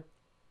coordinator.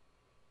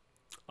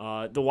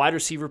 The wide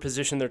receiver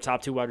position, their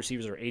top 2 wide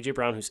receivers are A.J.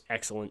 Brown, who's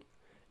excellent,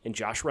 and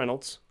Josh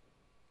Reynolds.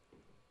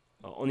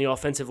 On the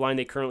offensive line,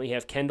 they currently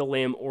have Kendall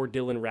Lamb or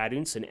Dylan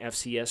Radunz, an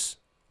FCS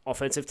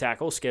offensive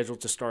tackle,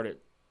 scheduled to start at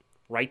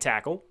right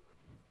tackle.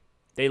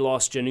 They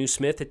lost Jonnu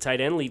Smith at tight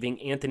end,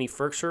 leaving Anthony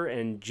Firkser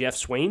and Jeff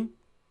Swain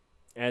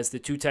as the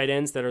 2 tight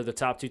ends that are the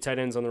top 2 tight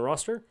ends on the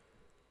roster.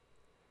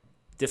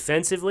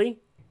 Defensively,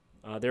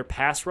 their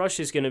pass rush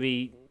is going to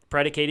be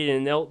predicated,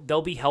 and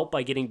they'll be helped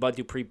by getting Bud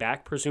Dupree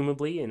back,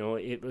 presumably,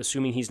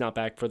 assuming he's not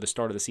back for the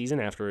start of the season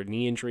after a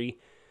knee injury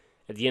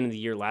at the end of the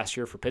year last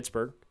year for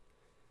Pittsburgh.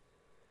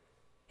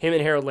 Him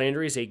and Harold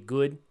Landry is a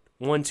good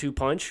 1-2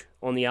 punch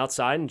on the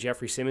outside, and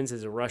Jeffrey Simmons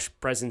is a rush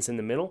presence in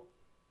the middle.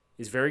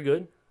 Is very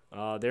good.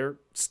 They're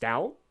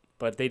stout,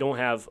 but they don't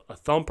have a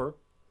thumper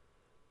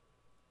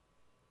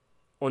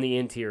on the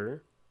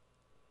interior.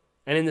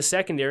 And in the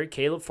secondary,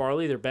 Caleb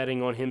Farley, they're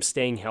betting on him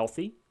staying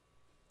healthy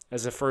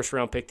as a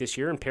first-round pick this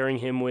year and pairing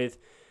him with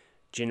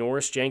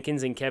Janoris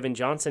Jenkins and Kevin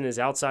Johnson as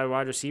outside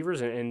wide receivers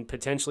and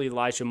potentially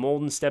Elijah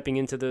Molden stepping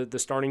into the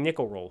starting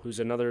nickel role, who's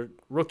another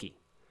rookie.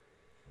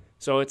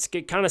 So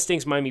it kind of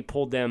stinks Miami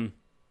pulled them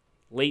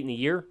late in the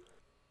year,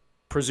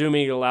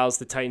 presuming it allows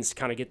the Titans to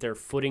kind of get their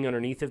footing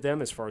underneath of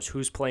them as far as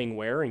who's playing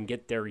where and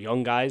get their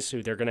young guys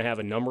who they're going to have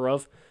a number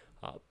of,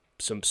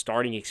 some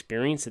starting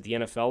experience at the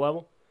NFL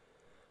level.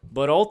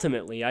 But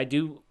ultimately, I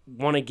do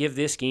want to give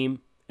this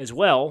game as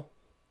well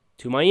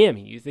to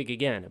Miami. You think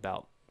again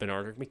about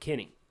Bernard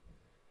McKinney,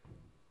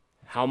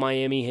 how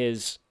Miami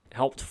has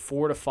helped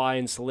fortify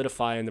and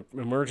solidify in the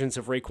emergence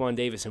of Raekwon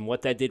Davis and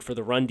what that did for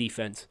the run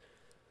defense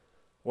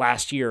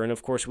last year. And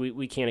of course,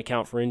 we can't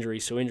account for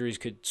injuries, so injuries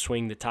could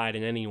swing the tide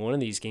in any one of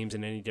these games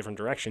in any different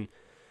direction.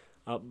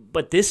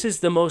 But this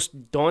is the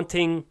most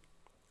daunting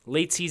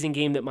late season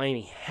game that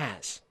Miami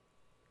has,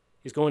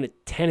 is going to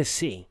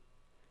Tennessee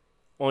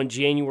on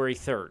January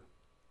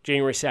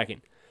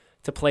 2nd,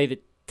 to play the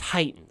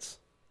Titans,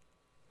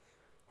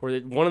 who are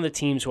one of the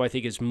teams who I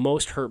think is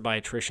most hurt by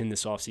attrition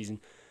this offseason.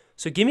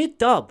 So give me a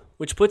dub,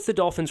 which puts the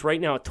Dolphins right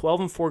now at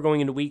 12-4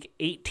 going into Week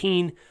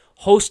 18,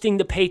 hosting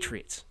the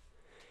Patriots.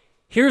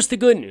 Here's the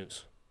good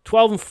news,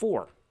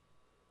 12-4.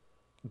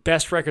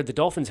 Best record the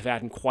Dolphins have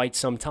had in quite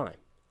some time.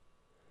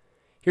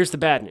 Here's the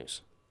bad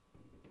news.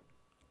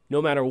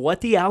 No matter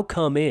what the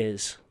outcome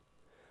is,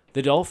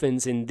 the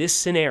Dolphins in this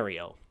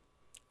scenario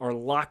are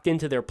locked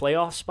into their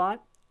playoff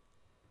spot,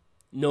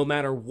 no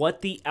matter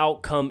what the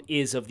outcome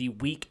is of the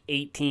Week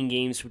 18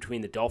 games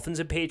between the Dolphins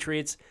and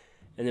Patriots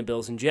and the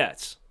Bills and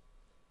Jets.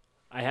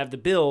 I have the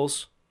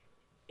Bills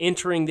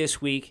entering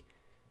this week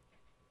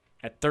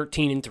at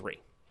 13-3.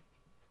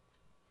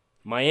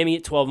 Miami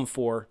at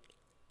 12-4.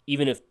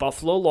 Even if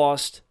Buffalo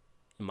lost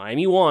and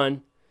Miami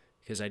won,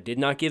 because I did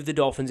not give the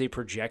Dolphins a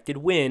projected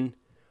win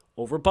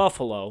over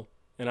Buffalo,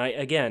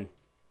 and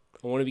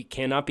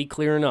cannot be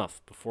clear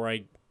enough before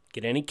I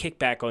get any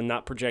kickback on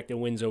not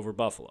projecting wins over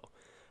Buffalo.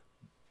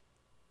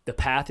 The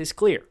path is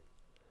clear.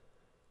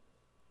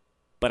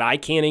 But I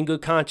can't in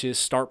good conscience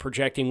start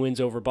projecting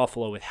wins over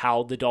Buffalo with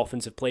how the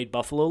Dolphins have played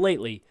Buffalo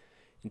lately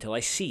until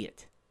I see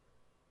it.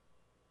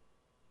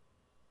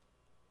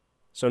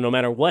 So no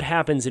matter what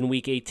happens in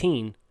Week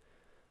 18,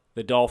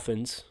 the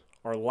Dolphins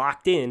are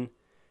locked in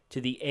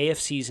to the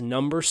AFC's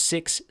number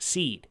 6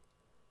 seed.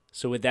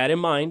 So with that in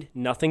mind,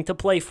 nothing to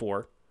play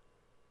for.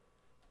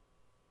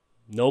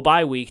 No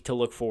bye week to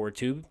look forward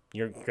to.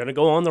 You're going to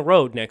go on the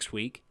road next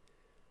week.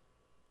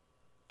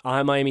 I'll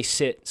have Miami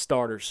sit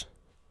starters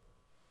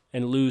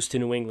and lose to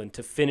New England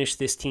to finish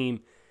this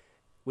team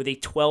with a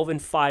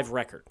 12-5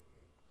 record.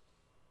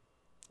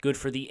 Good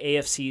for the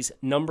AFC's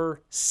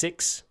number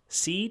 6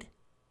 seed.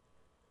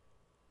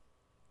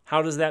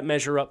 How does that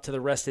measure up to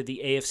the rest of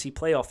the AFC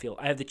playoff field?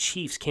 I have the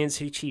Chiefs, Kansas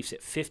City Chiefs, at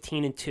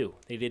 15-2.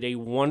 They did a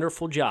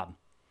wonderful job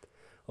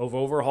of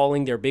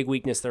overhauling their big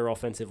weakness, their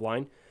offensive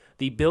line.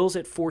 The Bills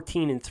at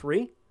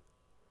 14-3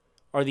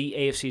 are the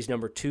AFC's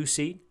number 2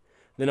 seed.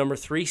 The number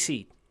 3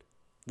 seed,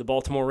 the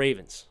Baltimore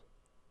Ravens,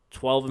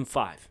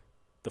 12-5.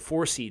 The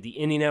 4 seed, the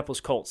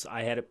Indianapolis Colts,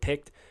 I had it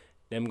picked,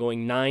 them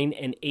going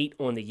 9-8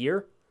 on the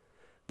year.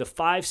 The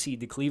 5 seed,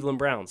 the Cleveland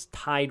Browns,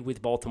 tied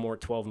with Baltimore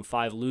at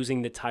 12-5,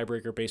 losing the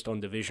tiebreaker based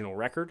on divisional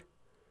record.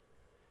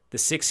 The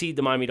 6 seed,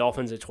 the Miami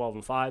Dolphins at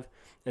 12-5.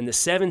 And the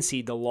 7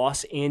 seed, the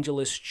Los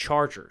Angeles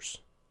Chargers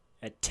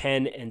at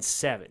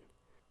 10-7.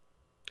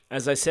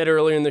 As I said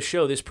earlier in the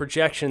show, this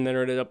projection then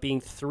ended up being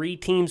 3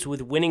 teams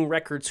with winning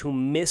records who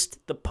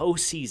missed the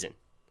postseason.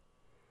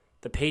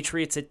 The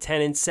Patriots at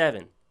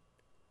 10-7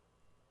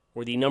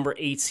 were the number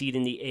 8 seed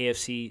in the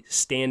AFC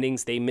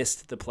standings. They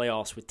missed the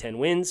playoffs with 10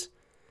 wins.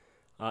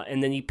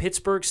 And then the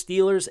Pittsburgh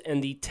Steelers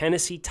and the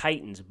Tennessee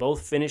Titans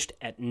both finished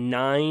at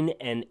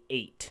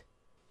 9-8.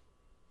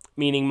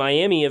 Meaning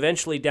Miami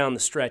eventually down the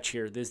stretch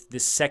here,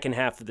 this second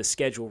half of the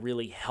schedule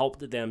really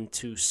helped them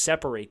to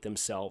separate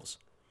themselves.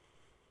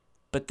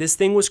 But this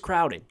thing was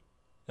crowded,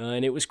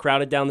 and it was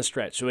crowded down the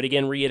stretch. So it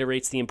again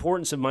reiterates the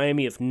importance of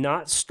Miami of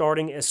not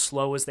starting as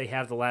slow as they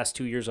have the last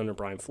 2 years under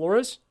Brian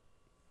Flores,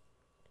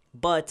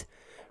 but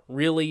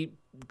really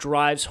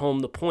drives home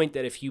the point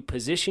that if you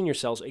position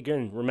yourselves,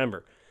 again,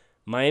 remember,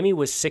 Miami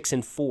was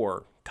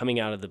 6-4 coming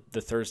out of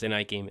the Thursday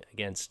night game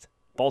against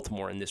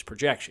Baltimore in this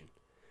projection.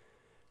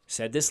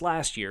 Said this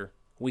last year.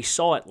 We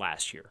saw it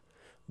last year.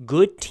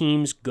 Good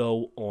teams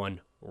go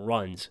on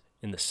runs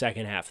in the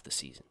second half of the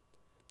season.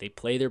 They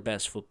play their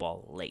best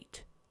football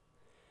late.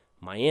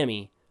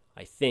 Miami,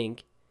 I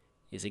think,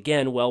 is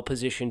again well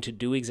positioned to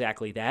do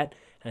exactly that,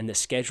 and the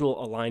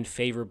schedule aligned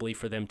favorably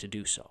for them to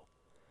do so.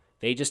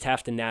 They just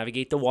have to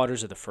navigate the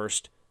waters of the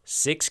first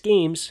 6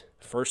 games,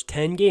 first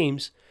 10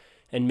 games,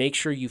 and make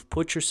sure you've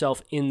put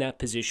yourself in that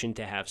position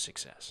to have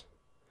success.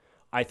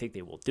 I think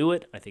they will do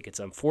it. I think it's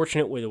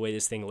unfortunate with the way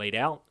this thing laid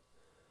out,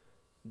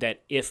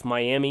 that if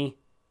Miami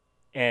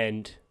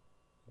and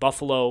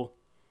Buffalo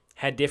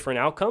had different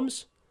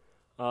outcomes,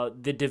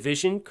 the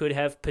division could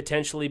have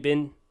potentially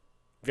been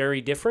very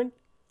different.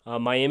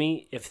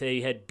 Miami, if they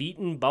had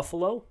beaten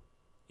Buffalo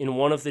in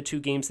one of the 2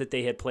 games that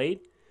they had played,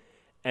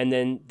 and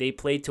then they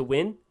played to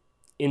win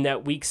in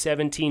that Week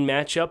 17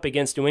 matchup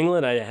against New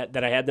England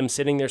that I had them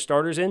sitting their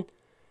starters in,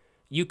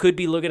 you could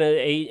be looking at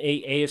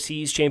a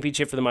AFC's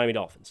championship for the Miami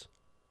Dolphins.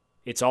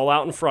 It's all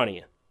out in front of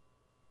you.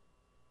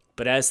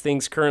 But as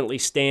things currently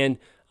stand,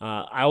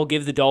 I will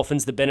give the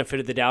Dolphins the benefit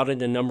of the doubt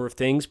in a number of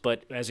things,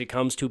 but as it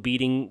comes to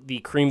beating the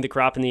cream of the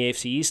crop in the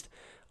AFC East,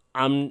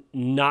 I'm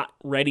not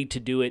ready to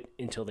do it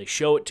until they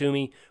show it to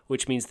me,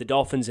 which means the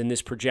Dolphins in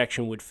this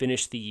projection would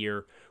finish the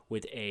year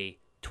with a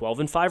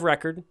 12-5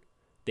 record.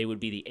 They would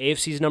be the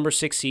AFC's number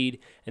 6 seed,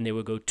 and they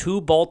would go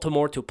to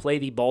Baltimore to play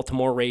the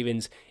Baltimore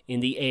Ravens in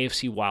the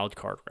AFC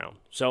wildcard round.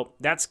 So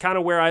that's kind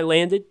of where I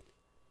landed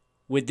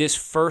with this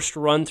first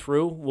run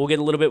through. We'll get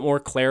a little bit more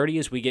clarity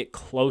as we get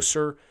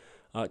closer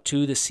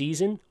to the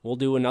season. We'll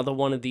do another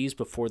one of these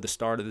before the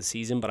start of the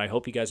season, but I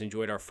hope you guys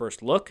enjoyed our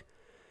first look.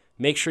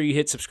 Make sure you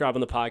hit subscribe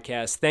on the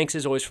podcast. Thanks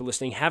as always for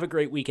listening. Have a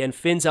great weekend.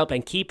 Fins up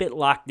and keep it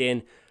locked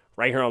in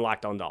right here on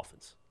Locked On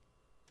Dolphins.